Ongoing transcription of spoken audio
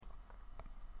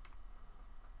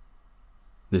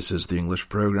This is the English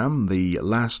program, the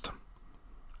last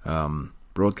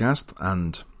broadcast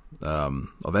and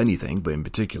of anything, but in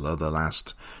particular the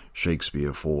last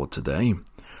Shakespeare for today.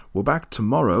 We're back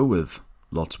tomorrow with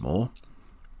lots more,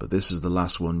 but this is the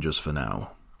last one just for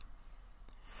now.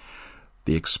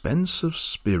 The expense of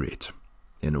spirit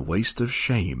in a waste of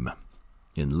shame,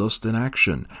 in lust and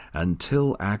action,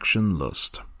 until action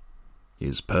lust,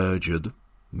 is perjured,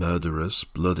 murderous,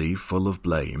 bloody, full of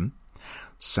blame,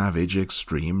 savage,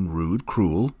 extreme, rude,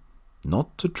 cruel,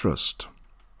 not to trust.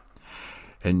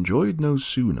 Enjoyed no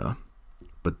sooner,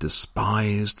 but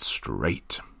despised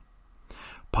straight.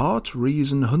 Part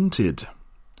reason hunted,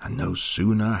 and no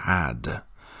sooner had,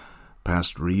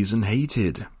 past reason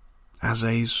hated, as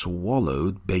a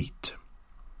swallowed bait.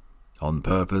 On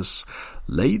purpose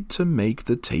laid to make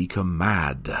the taker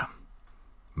mad,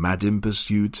 mad in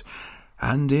pursuit,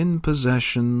 and in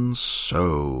possession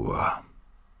so.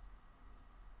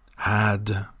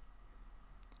 Had,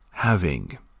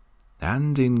 having,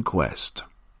 and in quest,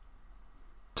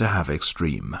 to have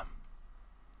extreme.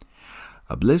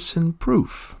 A bliss in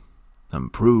proof,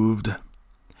 and proved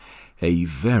a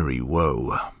very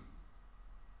woe.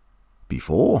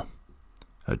 Before,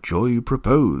 a joy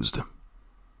proposed,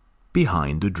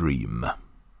 behind a dream.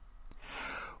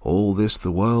 All this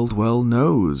the world well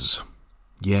knows,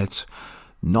 yet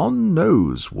none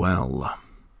knows well,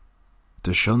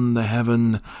 to shun the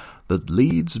heaven that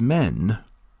leads men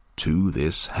to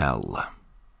this hell.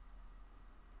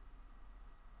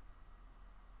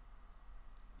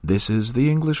 This is the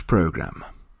English program.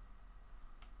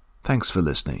 Thanks for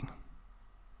listening.